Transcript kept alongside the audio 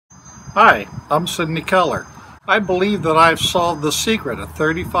Hi, I'm Sidney Keller. I believe that I've solved the secret, a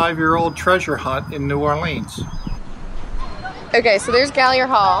 35-year-old treasure hunt in New Orleans. Okay, so there's Gallier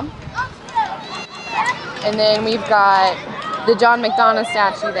Hall. And then we've got the John McDonough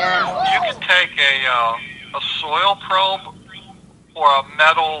statue there. You can take a soil probe or a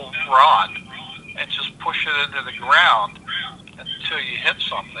metal rod and just push it into the ground until you hit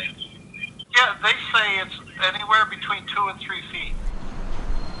something. Yeah, they say it's anywhere between 2 and 3 feet.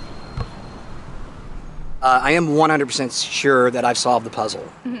 I am 100% sure that I've solved the puzzle.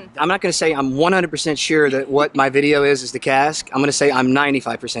 I'm not going to say I'm 100% sure that what my video is the cask. I'm going to say I'm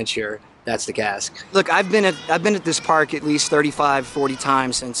 95% sure that's the cask. Look, I've been at this park at least 35, 40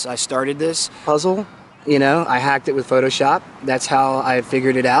 times since I started this puzzle. You know, I hacked it with Photoshop. That's how I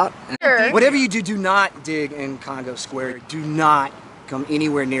figured it out. Sure. Whatever you do, do not dig in Congo Square. Do not come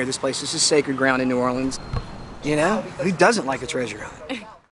anywhere near this place. This is sacred ground in New Orleans. You know, who doesn't like a treasure hunt?